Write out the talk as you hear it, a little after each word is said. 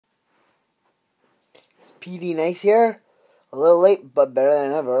PD Nice here. A little late, but better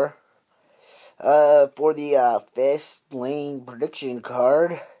than ever. For the Fastlane Prediction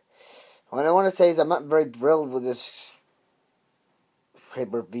card. What I want to say is I'm not very thrilled with this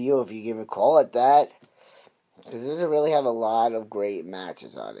pay-per-view, if you can even call it that. Because it doesn't really have a lot of great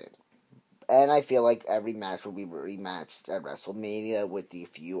matches on it. And I feel like every match will be rematched at WrestleMania with the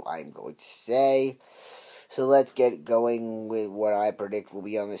few I'm going to say. So let's get going with what I predict will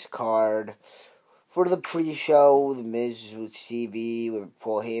be on this card. For the pre-show, The Miz with TV with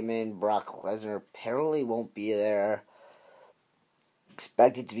Paul Heyman, Brock Lesnar apparently won't be there.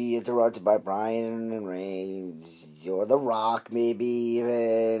 Expected to be interrupted by Bryan and Reigns, or The Rock maybe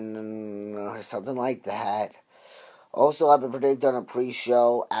even, or something like that. Also, I've been predicting on a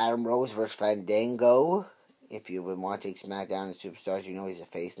pre-show, Adam Rose versus Fandango. If you've been watching SmackDown and Superstars, you know he's a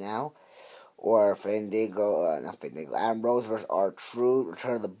face now. Or Adam Rose versus R-Truth,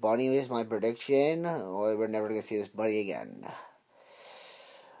 Return of the Bunny is my prediction. Or we're never going to see this bunny again.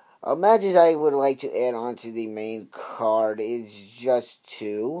 Matches I would like to add on to the main card is just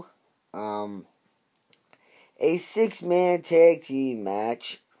two. A 6-man tag team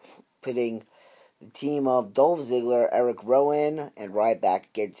match pitting the team of Dolph Ziggler, Eric Rowan, and Ryback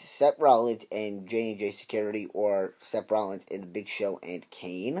against Seth Rollins and J&J Security, or Seth Rollins and The Big Show and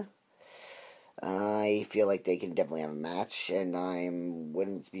Kane. I feel like they can definitely have a match, and I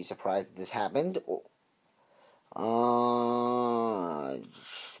wouldn't be surprised if this happened.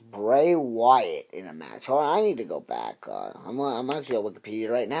 Bray Wyatt in a match. Hold on, I need to go back. I'm actually on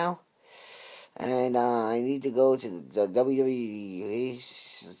Wikipedia right now, and I need to go to the WWE.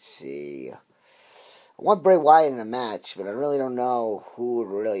 Let's see. I want Bray Wyatt in a match, but I really don't know who would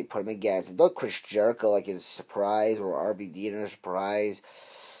really put him against. I thought Chris Jericho, like, is a surprise, or RVD in a surprise.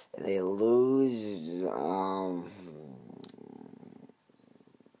 They lose.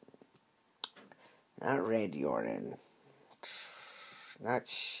 Not Randy Orton. Not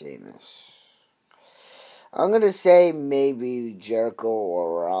Sheamus. I'm gonna say maybe Jericho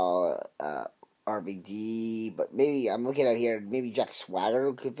or RVD, but maybe I'm looking at here. Maybe Jack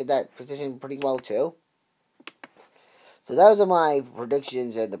Swagger could fit that position pretty well too. So those are my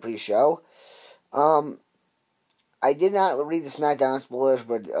predictions at the pre-show. I did not read the SmackDown spoilers,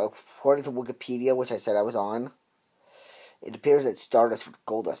 but according to Wikipedia, which I said I was on, it appears that Stardust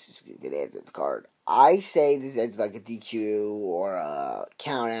Goldust is going to get added to the card. I say this ends like a DQ or a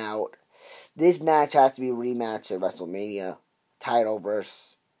count out. This match has to be rematched at WrestleMania. Title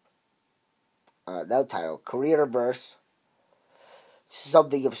versus career versus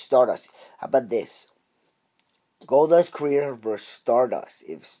something of Stardust. How about this? Goldust career versus Stardust.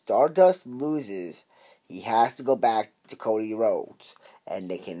 If Stardust loses, he has to go back to Cody Rhodes, and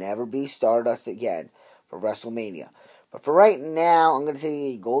they can never be Stardust again for WrestleMania. But for right now, I'm going to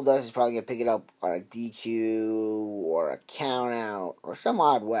say Goldust is probably going to pick it up on a DQ or a count-out or some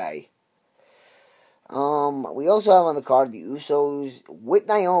odd way. We also have on the card the Usos with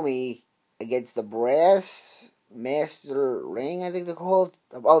Naomi against the Brass Master Ring, I think they're called.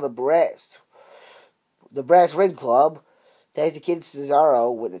 Oh, the Brass Ring Club. Tag the Kid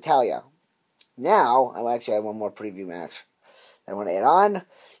Cesaro with Natalya. Now, I actually have one more preview match I want to add on.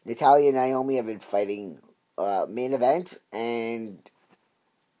 Natalya and Naomi have been fighting main event, and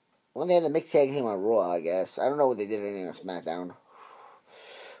they had the mixed tag team on Raw, I guess. I don't know what they did anything on SmackDown.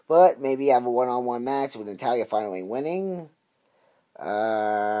 But maybe have a one-on-one match with Natalya finally winning.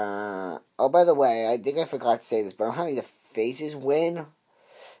 Oh, by the way, I think I forgot to say this, but I'm having the Faces win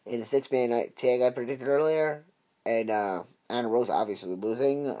in the 6-man tag I predicted earlier. And Anna Rose obviously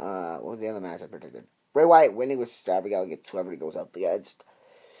losing. What was the other match I predicted? Bray Wyatt winning with Sister Abigail against whoever he goes up against.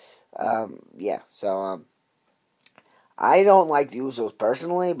 I don't like the Usos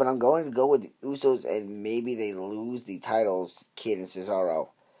personally, but I'm going to go with the Usos, and maybe they lose the titles to Kid and Cesaro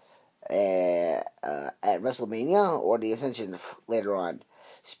at WrestleMania or the Ascension later on.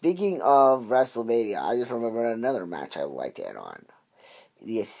 Speaking of WrestleMania, I just remembered another match I would like to add on.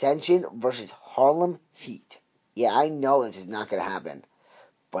 The Ascension versus Harlem Heat. Yeah, I know this is not going to happen,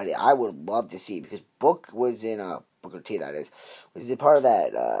 but I would love to see it because Booker T, that is, was a part of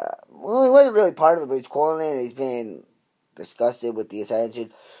that. Well, he wasn't really part of it, but he's calling it, and he's been disgusted with the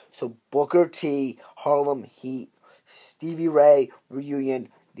Ascension. So Booker T, Harlem Heat, Stevie Ray reunion.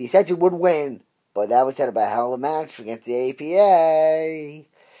 The Ascension would win, but that would set up a hell of a match against the APA.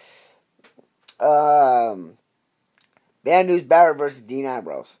 Bad News Barrett versus Dean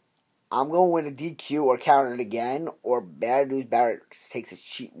Ambrose. I'm going to win a DQ or counter it again, or Bad News Barrett takes a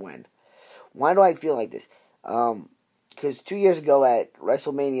cheat win. Why do I feel like this? Because 2 years ago at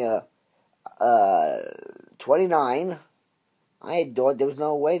WrestleMania 29, I thought there was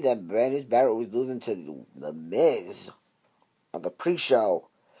no way that Brandon Barrett was losing to The Miz on the pre-show.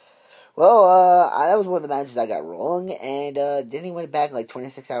 Well, that was one of the matches I got wrong, and then he went back like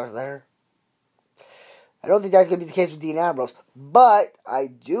 26 hours later. I don't think that's going to be the case with Dean Ambrose, but I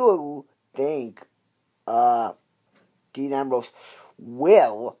do think Dean Ambrose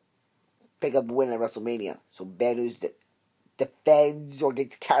will pick up the win at WrestleMania. So Bad News defends or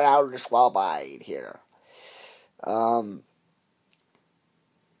gets carried out or disqualified here. And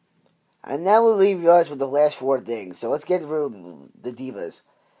that will leave us with the last four things. So let's get through the Divas.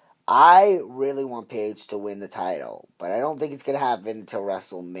 I really want Paige to win the title, but I don't think it's going to happen until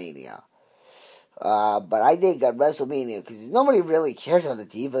WrestleMania. But I think at WrestleMania, because nobody really cares about the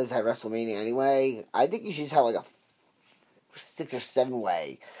Divas at WrestleMania anyway, I think you should just have like a 6 or 7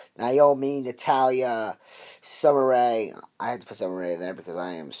 way. Naomi, Natalya, Summer Rae. I had to put Summer Rae in there because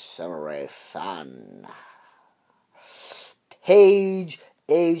I am Summer Rae fan. Paige,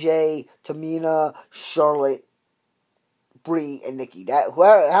 AJ, Tamina, Charlotte, Brie, and Nikki.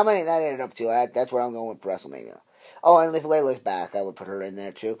 How many that ended up to? That's where I'm going for WrestleMania. Oh, and if Layla's back, I would put her in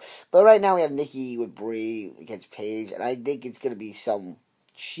there too. But right now we have Nikki with Brie against Paige, and I think it's going to be some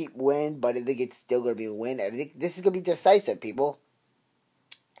cheap win, but I think it's still going to be a win. I think this is going to be decisive, people.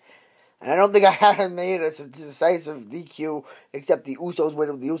 And I don't think I haven't made a decisive DQ except the Usos win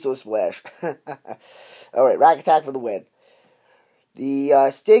with the Usos splash. Alright, Rack Attack for the win.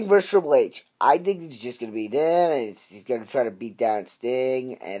 The Sting versus Triple H. I think it's just going to be them, and he's going to try to beat down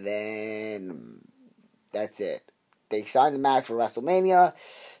Sting, and then that's it. They signed the match for WrestleMania.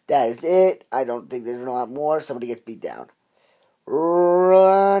 That is it. I don't think there's a lot more. Somebody gets beat down.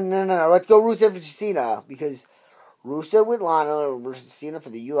 No. Let's go Rusev versus Cena, because Rusev with Lana versus Cena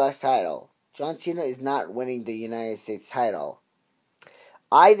for the U.S. title. John Cena is not winning the United States title.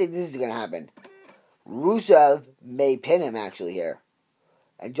 I think this is going to happen. Rusev may pin him actually here.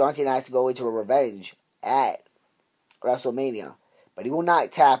 And John Cena has to go into a revenge at WrestleMania. But he will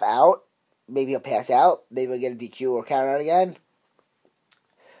not tap out. Maybe he'll pass out. Maybe he'll get a DQ or count out again.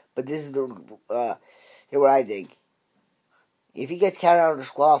 But this is here what I think. If he gets counted out or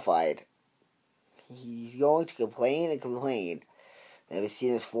disqualified, he's going to complain and complain that it's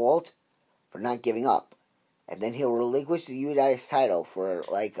Cena's fault for not giving up. And then he'll relinquish the United States title for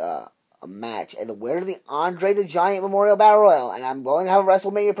like a match. And the winner of the Andre the Giant Memorial Battle Royal, and I'm going to have a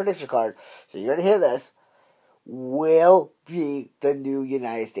WrestleMania prediction card, so you're going to hear this, will be the new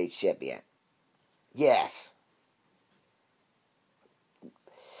United States champion. Yes.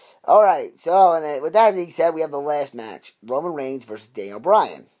 Alright, so and then with that being said, we have the last match. Roman Reigns versus Daniel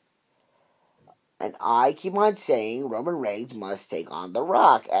Bryan. And I keep on saying Roman Reigns must take on The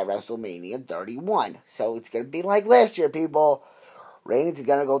Rock at WrestleMania 31. So it's going to be like last year, people. Reigns is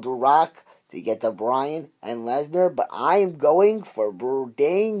going to go to Rock to get to Bryan and Lesnar. But I am going for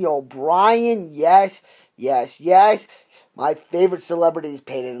Daniel Bryan. Yes. My favorite celebrity is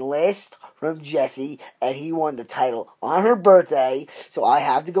paid enlist from Jessie, and he won the title on her birthday, so I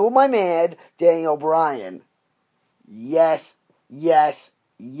have to go with my man, Daniel Bryan. Yes.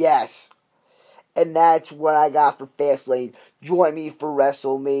 And that's what I got for Fastlane. Join me for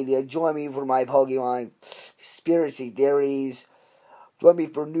WrestleMania. Join me for my Pokemon conspiracy theories. Join me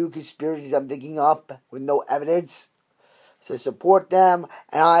for new conspiracies I'm digging up with no evidence. So support them,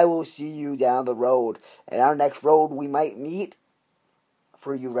 and I will see you down the road. And our next road we might meet,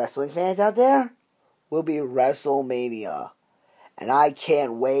 for you wrestling fans out there, will be WrestleMania. And I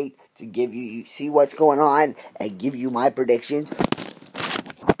can't wait to give you see what's going on and give you my predictions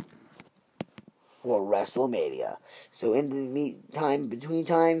for WrestleMania. So in the meantime, between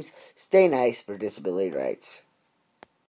times, stay nice for disability rights.